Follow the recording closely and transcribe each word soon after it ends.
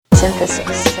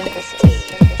Synthesis.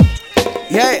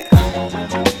 Yeah.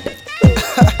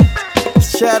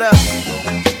 Cheddar.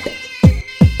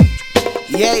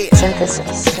 Yeah.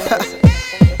 Synthesis.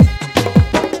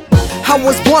 I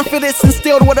was born for this,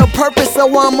 instilled with a purpose, so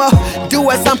I'ma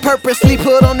do as I'm purposely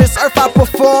put on this earth. I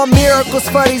perform miracles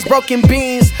for these broken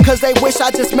beings, cause they wish I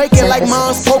just make it like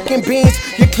mom's poking beans.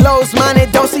 You're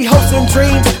closed-minded, don't see hopes and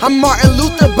dreams. I'm Martin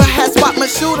Luther, but had spot my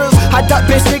shooters. I duck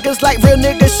bitch niggas like real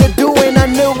niggas should do, and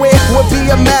I knew it would be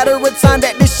a matter of time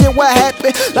that this shit would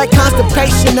happen. Like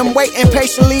constipation, I'm waiting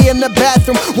patiently in the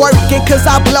bathroom, working cause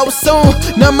I blow soon.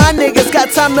 None of my niggas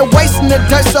got time to waste in the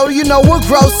dirt, so you know we'll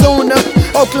grow sooner.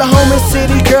 Oklahoma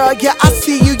City girl, yeah, I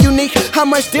see you unique. How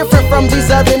much different from these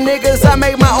other niggas? I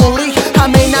made my own league. I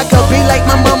may not could be like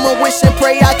my mama wish and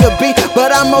pray I could be,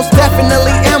 but I most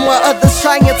definitely am what others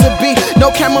trying to be. No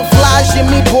camouflage in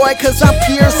me, boy, cause I'm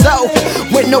pure so.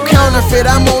 With no counterfeit,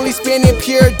 I'm only spinning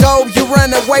pure dough. You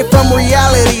run away from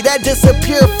reality, that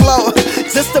disappear flow.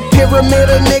 Just a pyramid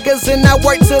of niggas and I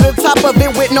work to the top of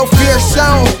it with no fear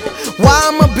shown. Why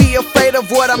I'ma be afraid of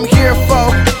what I'm here for?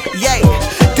 Yeah,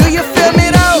 do you feel me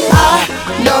though?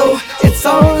 I know it's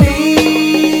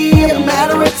only a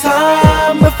matter of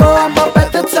time before I'm up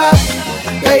at the top,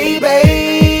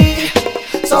 baby.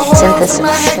 So hold on to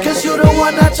my hand, cause you're the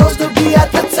one I chose to be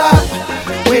at the top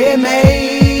with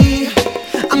me.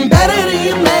 I'm better than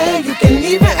you, man. You can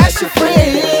even ask your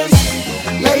friends,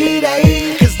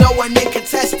 lady, cause no one can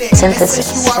contest it. And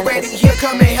since you already here,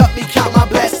 come in